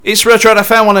It's Redroad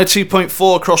FM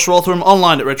 102.4 across Rotherham,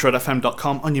 online at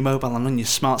redroadfm.com, on your mobile and on your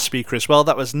smart speaker as well.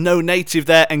 That was NoNative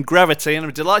there and Gravity, and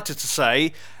I'm delighted to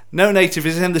say NoNative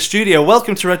is in the studio.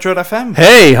 Welcome to Redroad FM.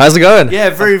 Hey, how's it going? Yeah,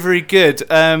 very, very good.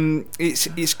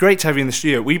 It's great to have you in the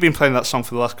studio. We've been playing that song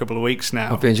for the last couple of weeks now.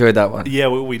 Hope you enjoyed that one. Yeah,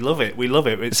 we love it. We love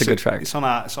it. It's a good track. It's on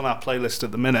our playlist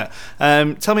at the minute.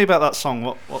 Tell me about that song.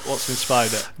 What's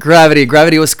inspired it?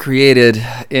 Gravity was created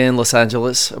in Los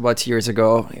Angeles about 2 years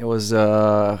ago. It was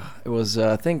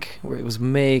I think it was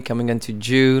May coming into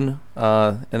June,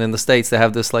 and in the States they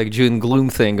have this like June gloom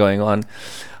thing going on,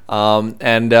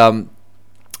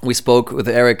 we spoke with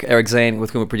Eric Zane, with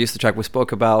whom we produced the track. We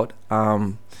spoke about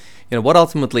what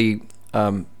ultimately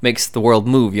makes the world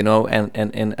move,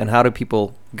 and how do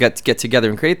people get together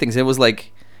and create things. And it was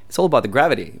like, it's all about the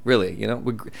gravity, really.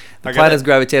 The planets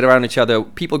gravitate around each other,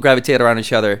 people gravitate around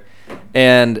each other,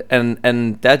 and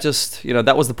that just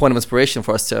that was the point of inspiration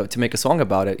for us to make a song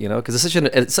about it. Because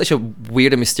it's such a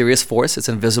weird and mysterious force. It's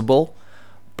invisible,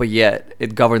 but yet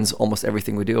it governs almost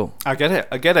everything we do. I get it,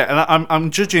 and I'm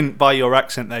judging by your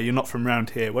accent there. You're not from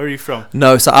around here. Where are you from?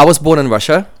 No, so I was born in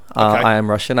Russia. Okay. I am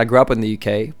Russian. I grew up in the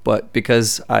UK, but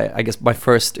because I guess my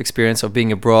first experience of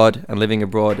being abroad and living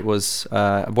abroad was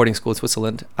a boarding school in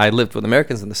Switzerland. I lived with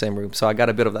Americans in the same room, so I got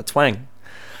a bit of that twang.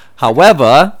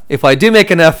 However, if I do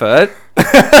make an effort,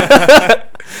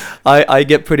 I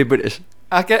get pretty British.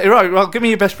 I get it, right. Well, give me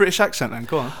your best British accent then.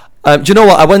 Go on. Do you know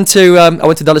what? I went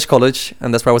to Dulwich College,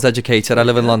 and that's where I was educated. I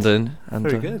live in London. And,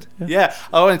 very good. Yeah,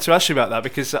 I wanted to ask you about that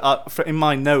because in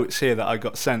my notes here that I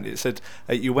got sent, it said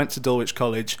you went to Dulwich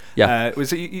College. Yeah.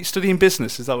 Was it you studying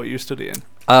business? Is that what you were studying?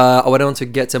 I went on to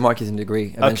get a marketing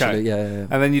degree eventually. Okay. Yeah.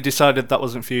 And then you decided that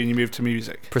wasn't for you, and you moved to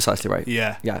music. Precisely right.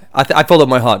 Yeah. Yeah. I followed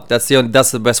my heart. That's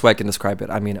the best way I can describe it.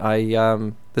 I mean,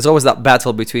 there's always that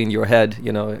battle between your head,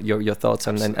 your thoughts,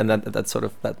 and that sort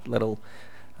of that little.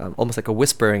 Almost like a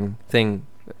whispering thing,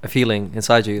 a feeling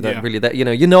inside you that really that you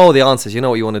know the answers, you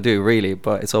know what you want to do really,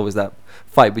 but it's always that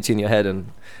fight between your head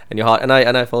and your heart. And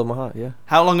I followed my heart. Yeah.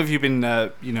 How long have you been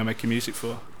making music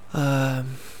for?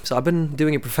 So I've been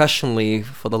doing it professionally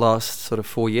for the last sort of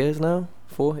 4 years now,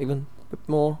 even a bit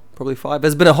more, probably 5.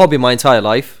 It's been a hobby my entire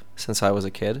life since I was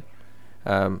a kid.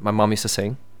 My mum used to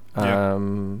sing.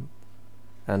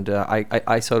 And I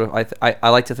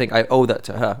like to think I owe that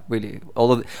to her, really.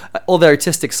 All the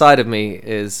artistic side of me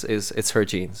is it's her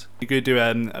genes. You could do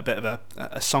a bit of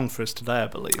a song for us today, I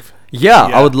believe. Yeah,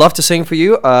 I would love to sing for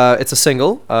you. It's a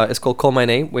single. It's called "Call My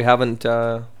Name." We haven't.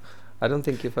 I don't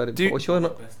think you've heard it. Do you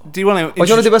want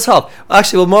to do best half?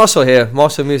 Actually, well, Marshall here,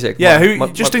 MarshallMusic. Yeah,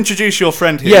 introduce your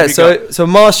friend here. Yeah, so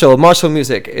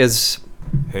MarshallMusic is.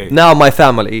 Hey. Now my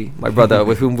family, my brother,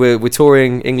 with whom we're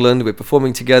touring England. We're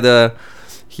performing together.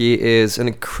 He is an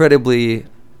incredibly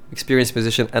experienced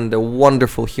musician and a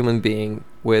wonderful human being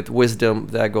with wisdom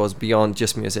that goes beyond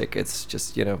just music. It's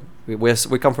just,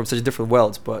 we come from such different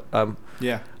worlds, but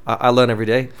I learn every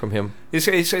day from him.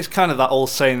 It's kind of that old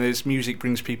saying that music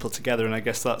brings people together, and I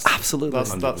guess that's absolutely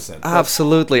that's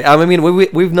absolutely. I mean,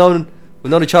 we've known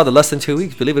each other less than 2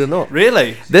 weeks, believe it or not.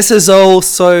 Really? This is all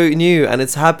so new, and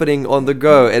it's happening on the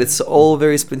go, and it's all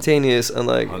very spontaneous, and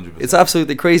 100%. It's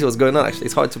absolutely crazy what's going on, actually.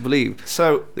 It's hard to believe.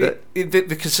 So,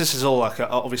 because this is all like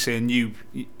obviously a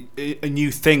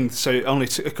new thing, so only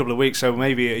a couple of weeks, so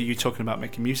maybe are you talking about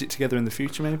making music together in the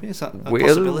future, maybe? Is that a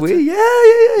possibility?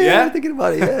 Yeah, I'm thinking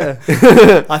about it,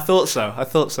 yeah. I thought so,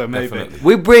 maybe. Definitely.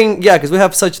 We bring, because we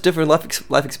have such different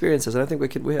life experiences, and I think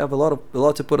we have a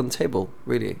lot to put on the table,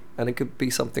 really, and it could be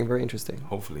something very interesting.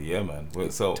 Hopefully, yeah, man. We're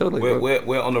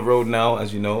on the road now,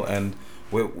 as you know, and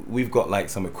we've got like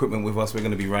some equipment with us. We're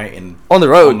going to be writing on the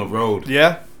road.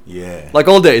 Yeah. Like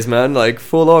all days, man. Like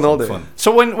full on all day. Fun.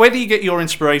 So where do you get your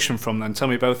inspiration from then? Tell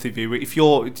me, both of you.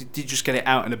 Did you just get it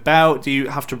out and about? Do you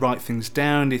have to write things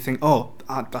down? Do you think,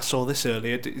 I saw this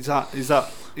earlier? Do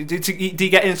you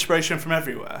get inspiration from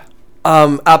everywhere?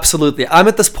 Absolutely. I'm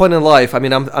at this point in life. I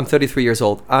mean, I'm 33 years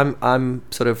old. I'm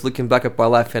sort of looking back at my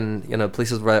life and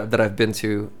places that I've been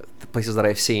to, the places that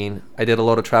I've seen. I did a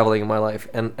lot of traveling in my life,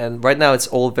 and right now it's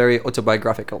all very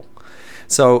autobiographical.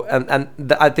 So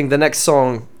I think the next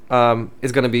song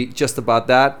is going to be just about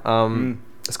that.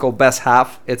 It's called Best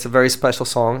Half. It's a very special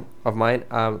song of mine.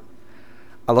 I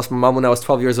lost my mom when I was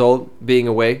 12 years old, being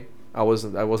away. I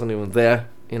wasn't even there,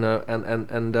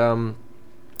 and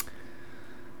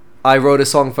I wrote a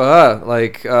song for her,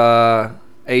 like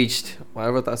aged. I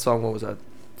wrote that song. What was that?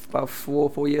 About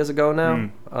 4 years ago now.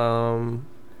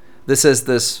 This is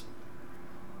this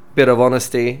bit of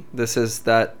honesty. This is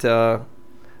that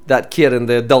that kid and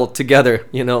the adult together,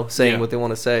 you know, saying what they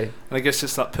want to say. And I guess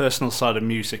it's that personal side of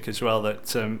music as well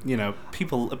that you know,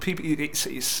 people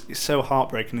it's so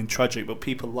heartbreaking and tragic, but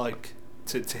people like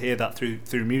to hear that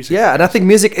through music. Yeah, and I think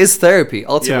music is therapy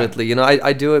ultimately. You know,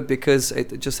 I do it because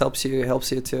it just helps you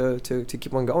to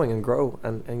keep on going and grow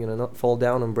and you know, not fall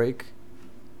down and break.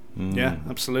 Yeah,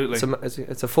 absolutely.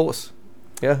 It's a force.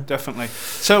 Yeah, definitely.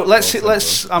 So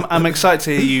let's. I'm excited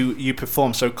to hear you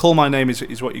perform. So "Call My Name"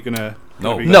 is what you're gonna.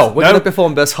 We're gonna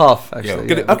perform best half actually.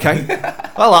 Yeah. Okay.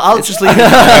 Well, I'll just leave.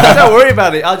 Don't worry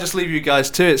about it. I'll just leave you guys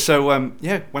to it. So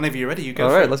whenever you're ready, you go.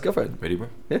 All right, let's go for it. Ready, bro?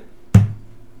 Yeah.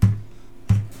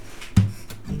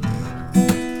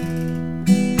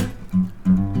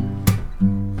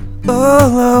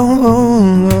 Oh,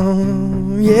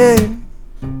 yeah.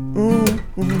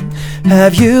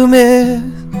 Have you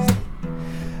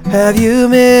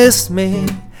missed me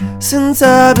since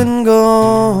I've been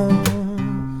gone?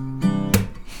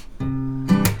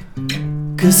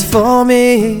 'Cause for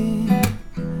me,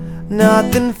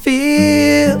 nothing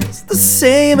feels the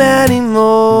same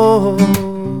anymore.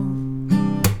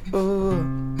 Oh.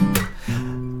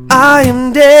 I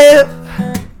am deaf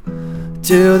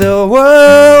to the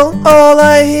world, all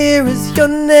I hear is your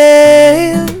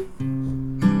name.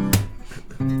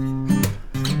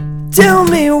 Tell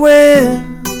me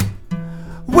when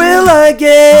will I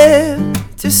get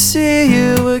to see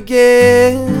you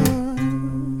again?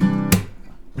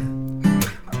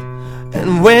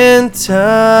 And when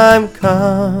time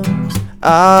comes,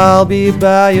 I'll be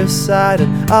by your side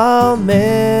and I'll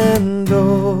mend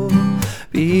all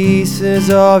pieces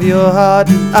of your heart,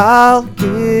 and I'll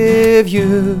give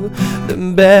you the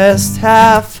best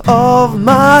half of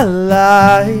my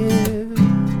life.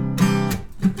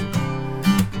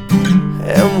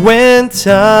 And when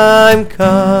time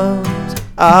comes,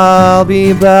 I'll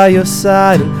be by your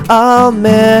side and I'll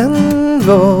mend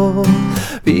all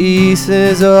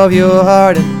pieces of your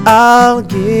heart, and I'll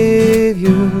give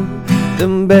you the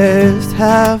best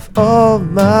half of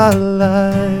my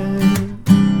life.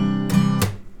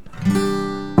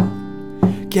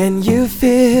 Can you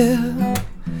feel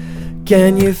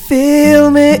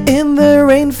me in the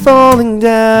rain falling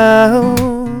down?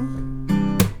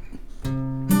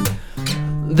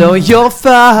 Though you're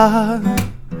far,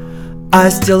 I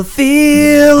still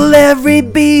feel every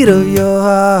beat of your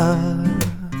heart.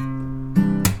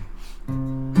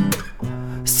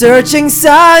 Searching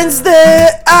signs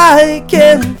that I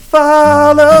can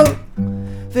follow,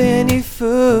 any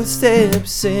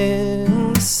footsteps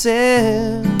in the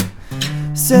sand.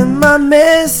 Send my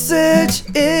message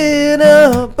in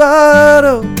a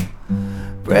bottle,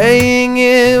 praying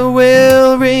it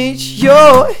will reach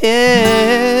your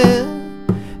hand.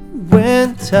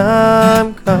 When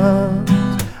time comes,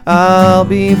 I'll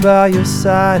be by your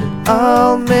side and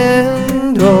I'll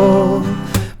mend all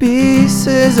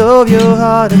pieces of your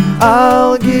heart, and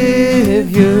I'll give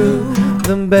you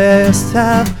the best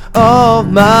half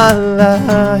of my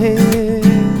life.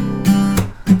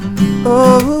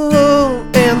 Oh,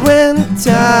 and when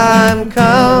time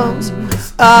comes,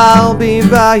 I'll be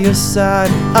by your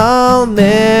side and I'll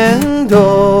mend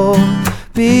all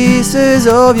pieces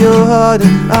of your heart,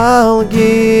 and I'll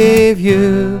give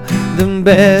you the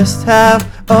best half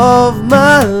of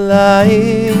my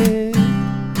life.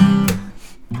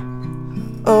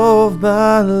 Of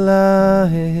my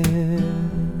life.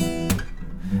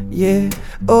 Yeah,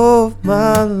 of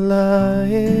my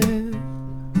life.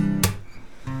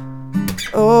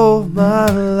 Of my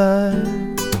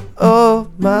life.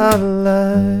 Of my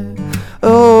life.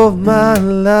 Of my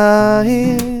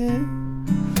life.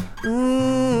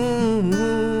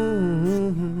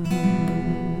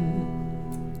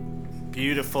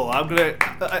 Beautiful. I'm gonna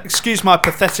excuse my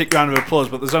pathetic round of applause,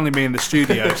 but there's only me in the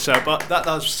studio. But that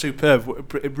was superb.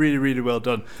 Really, really well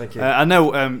done. Thank you. I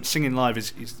know singing live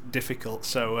is difficult,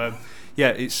 so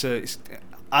it's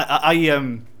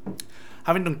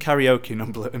having done karaoke a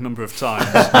number of times.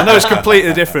 I know it's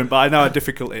completely different, but I know how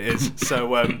difficult it is. So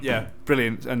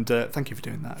brilliant, and thank you for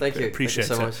doing that. Thank you. Appreciate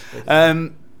Thank you it. so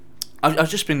much.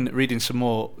 I've just been reading some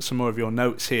more of your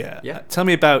notes here. Yeah. Tell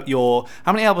me about how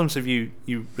many albums have you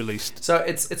released? So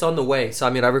it's on the way. So I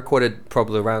mean, I recorded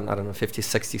probably around 50,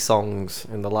 60 songs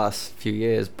in the last few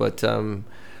years, but I'm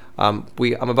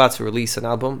about to release an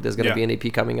album. There's going to be an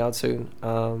EP coming out soon.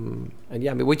 And I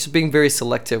mean, we're just being very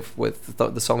selective with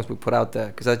the songs we put out there,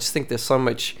 because I just think there's so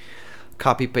much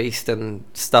copy paste and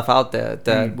stuff out there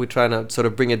that we're trying to sort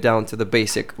of bring it down to the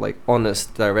basic, like,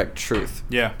 honest, direct truth.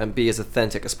 Yeah. And be as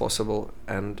authentic as possible.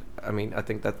 And I mean, I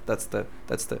think that's the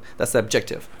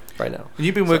objective. right now. And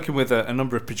you've been working with a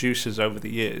number of producers over the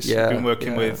years. Yeah, you've been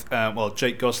working with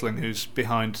Jake Gosling, who's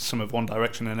behind some of One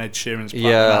Direction and Ed Sheeran's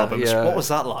platinum albums. Yeah. What was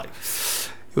that like?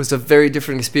 It was a very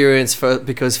different experience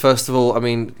because first of all, I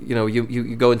mean,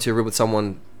 you go into a room with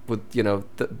someone with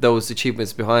those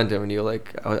achievements behind him, and you're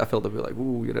like, I felt a bit like,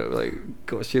 ooh, like,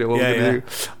 gosh, what we're gonna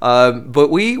do. But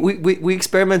we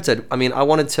experimented. I mean, I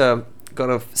wanted to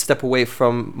kind of step away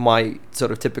from my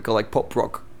sort of typical like pop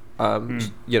rock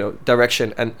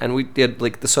direction, and we did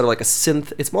like the sort of like a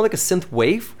synth. It's more like a synth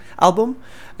wave album.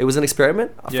 It was an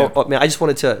experiment. I just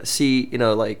wanted to see,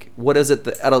 like, what is it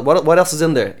what else is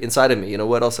in there inside of me?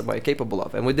 What else am I capable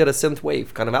of? And we did a synth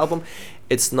wave kind of album.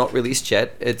 It's not released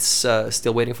yet. It's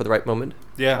still waiting for the right moment.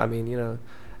 Yeah. I mean,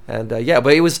 but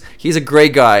he's a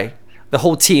great guy. The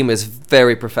whole team is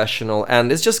very professional,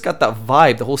 and it's just got that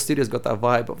vibe. The whole studio's got that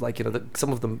vibe of like,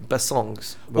 some of the best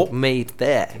songs were made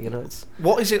there.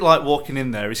 What is it like walking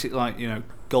in there? Is it like,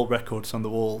 gold records on the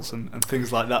walls and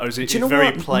things like that, or is it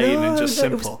very plain and just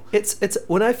simple? It's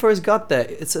when I first got there,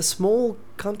 it's a small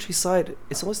countryside.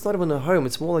 It's almost not even a home.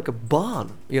 It's more like a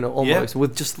barn, almost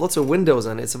with just lots of windows,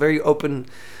 and it's a very open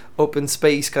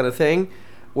space kind of thing,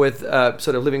 with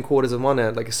sort of living quarters on one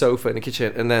end, like a sofa and a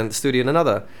kitchen, and then the studio in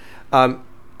another.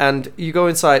 And you go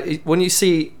inside when you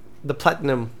see the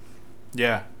platinum.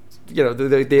 Yeah.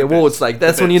 The awards, like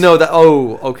that's when you know that,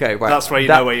 oh, okay, right. That's where you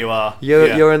know where you are.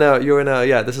 You're in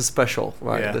a this is special,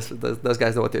 right? Yeah. Those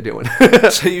guys know what they're doing.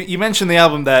 So you mentioned the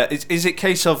album there. Is it a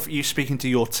case of you speaking to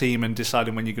your team and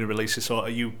deciding when you're going to release this, or are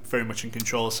you very much in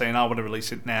control, saying I want to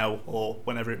release it now or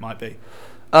whenever it might be?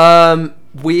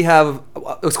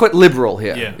 It's quite liberal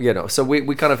here, so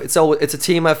we kind of, it's a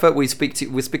team effort. We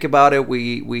speak about it.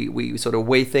 We sort of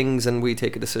weigh things and we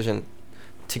take a decision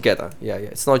together.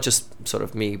 It's not just sort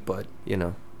of me, but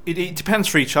it depends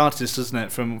for each artist, doesn't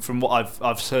it? From what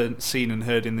I've seen and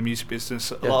heard in the music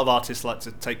business, a lot of artists like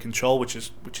to take control, which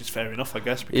is fair enough, I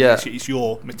guess, because it's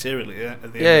your material at the end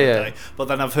of the day. But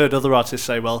then I've heard other artists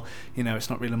say, well, it's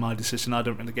not really my decision. I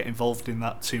don't really get involved in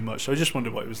that too much. So I just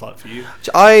wondered what it was like for you.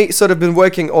 I sort of been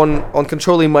working on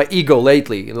controlling my ego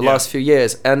lately in the last few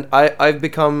years, and I've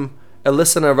become a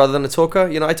listener rather than a talker.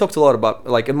 I talked a lot about,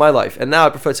 like, in my life, and now I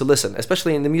prefer to listen,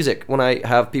 especially in the music, when I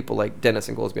have people like Dennis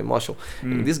and Goldsby and Marshall.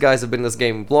 These guys have been in this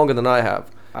game longer than I have.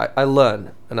 I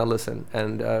learn and I listen,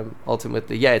 and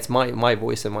ultimately, it's my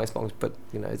voice and my songs, but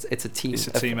it's a team. It's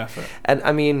a team effort. And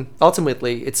I mean,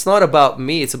 ultimately, it's not about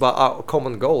me. It's about our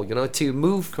common goal. to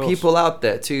move people out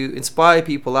there, to inspire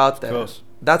people out there.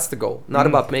 That's the goal. Not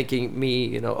about making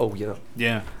me.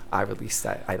 I released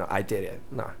that. I did it.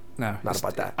 No, not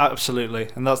about that. Absolutely,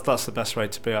 and that's the best way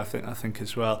to be. I think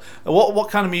as well. What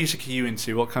kind of music are you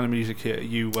into? What kind of music are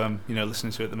you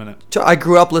listening to at the minute? I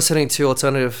grew up listening to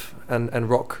alternative and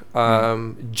rock.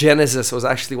 Genesis was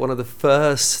actually one of the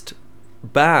first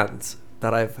bands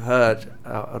that I've heard.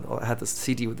 I had this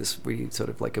CD with this really sort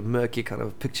of like a murky kind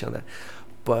of picture on there.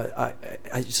 But I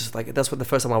just like, that's what the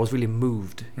first time I was really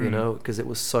moved, because it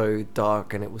was so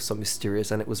dark and it was so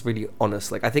mysterious and it was really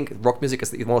honest. Like, I think rock music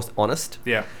is the most honest.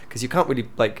 Yeah. Because you can't really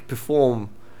like perform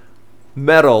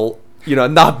metal,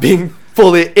 not being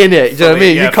fully in it. You know what I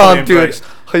mean? You can't do it.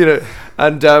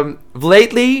 And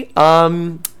lately, I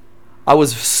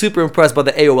was super impressed by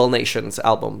the AOL Nations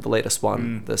album, the latest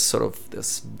one.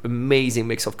 This amazing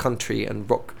mix of country and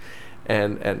rock.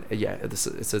 And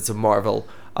it's a marvel.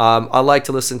 I like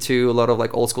to listen to a lot of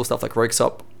like old school stuff like Rakes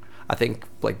Up. I think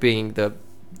like being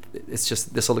it's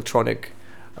just this electronic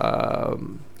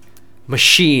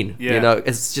machine.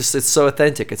 It's so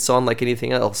authentic. It's so unlike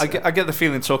anything else. I get the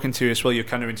feeling talking to you as well. You're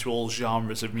kind of into all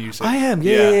genres of music. I am.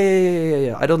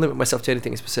 Yeah. I don't limit myself to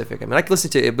anything specific. I mean, I can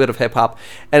listen to a bit of hip hop,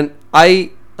 and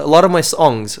a lot of my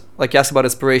songs, like you asked about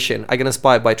inspiration, I get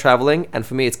inspired by traveling, and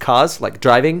for me it's cars, like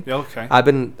driving. Okay. I've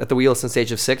been at the wheel since the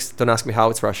age of 6. Don't ask me how,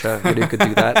 it's Russia. You could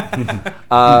do that.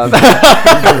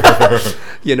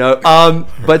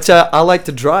 But I like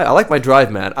to drive. I like my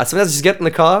drive, man. Sometimes I just get in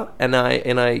the car and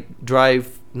I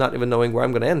drive, not even knowing where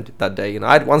I'm going to end that day.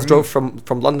 I once drove from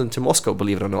London to Moscow,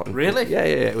 believe it or not. Really? Yeah.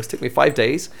 It took me 5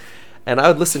 days, and I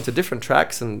would listen to different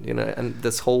tracks, and and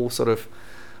this whole sort of,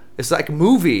 it's like a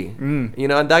movie, and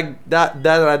that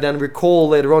I then recall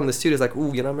later on in the studio. It's like,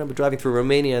 ooh, I remember driving through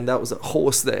Romania, and that was a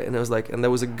horse there, and it was like, and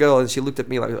there was a girl, and she looked at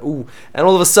me like, ooh, and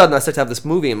all of a sudden I started to have this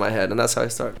movie in my head, and that's how I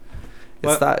start.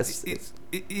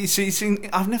 You see,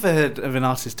 I've never heard of an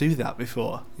artist do that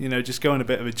before. You know, just go on a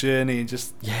bit of a journey and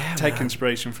just take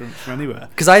inspiration from anywhere.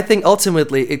 Because I think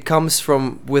ultimately it comes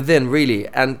from within, really,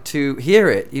 and to hear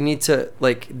it, you need to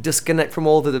like disconnect from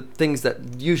all the things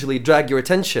that usually drag your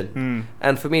attention.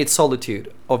 And for me, it's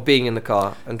solitude of being in the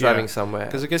car and driving somewhere.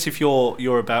 Because I guess if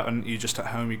you're about and you're just at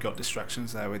home, you've got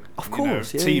distractions there with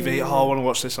TV. Yeah. Oh, I want to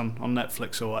watch this on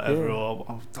Netflix or whatever.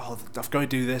 Or I've got to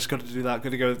do this, got to do that, got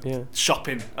to go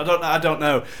shopping. I don't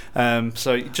know.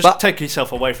 So just take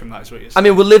yourself away from that is what you're saying. I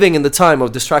mean, we're living in the time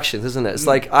of distractions, isn't it? It's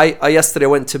like I yesterday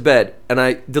went to bed and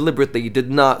I deliberately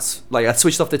did not, like, I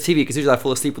switched off the TV because usually I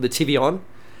fall asleep with the TV on.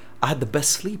 I had the best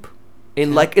sleep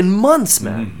in months,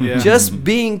 man. Just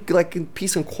being like in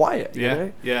peace and quiet. You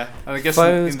know? And I guess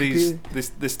in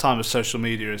this time of social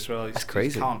media as well, that's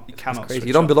crazy. You cannot. Crazy.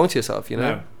 You don't belong to yourself, you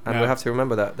know. No, and we have to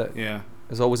remember that.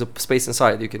 There's always a space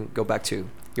inside you can go back to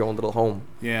your own little home.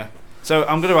 Yeah. So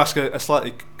I'm going to ask a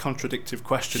slightly contradictive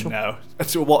question now.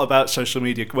 So what about social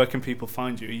media? Where can people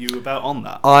find you? Are you about on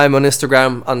that? I'm on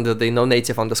Instagram under the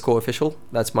NoNative_official.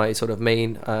 That's my sort of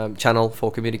main channel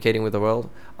for communicating with the world.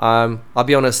 I'll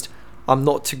be honest, I'm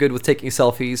not too good with taking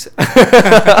selfies.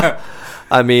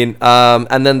 I mean,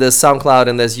 and then there's SoundCloud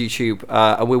and there's YouTube.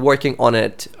 And we're working on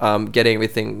it, getting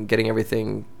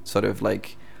everything sort of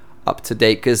like up to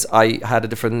date, because I had a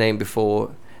different name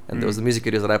before. And there was the music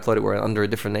videos that I uploaded were under a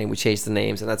different name. We changed the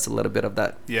names, and that's a little bit of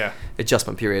that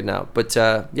adjustment period now. But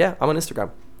I'm on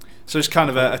Instagram. So it's kind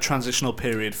of a transitional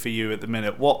period for you at the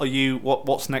minute.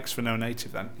 What's next for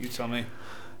NoNative then? You tell me.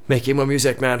 Making more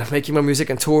music, man. Making more music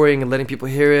and touring and letting people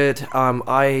hear it.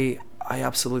 I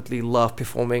absolutely love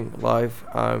performing live.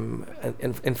 And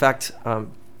in fact,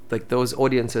 like those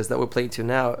audiences that we're playing to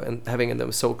now and having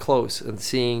them so close and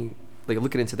seeing, like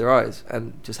looking into their eyes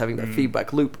and just having that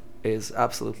feedback loop is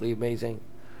absolutely amazing.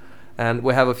 And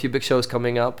we have a few big shows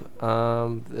coming up.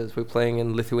 We're playing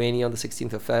in Lithuania on the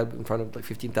 16th of Feb in front of like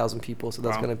 15,000 people, so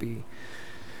that's going to be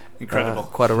incredible.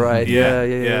 Quite a ride. Yeah.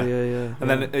 And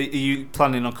then are you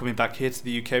planning on coming back here to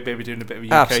the UK, maybe doing a bit of a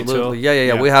UK Absolutely. tour?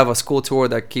 Yeah. We have a school tour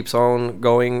that keeps on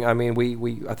going. I mean,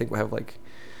 I think we have like,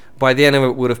 by the end of it,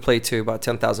 we would have played to about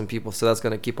 10,000 people, so that's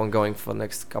going to keep on going for the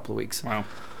next couple of weeks. Wow.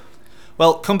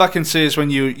 Well, come back and see us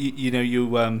when you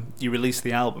release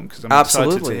the album, because I'm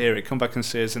excited to hear it. Come back and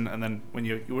see us, and then when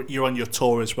you're on your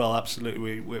tour as well.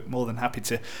 Absolutely, we're more than happy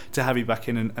to have you back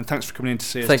in. And thanks for coming in to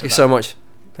see us. Thank you so much.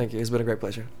 Thank you. It's been a great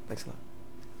pleasure. Thanks a lot.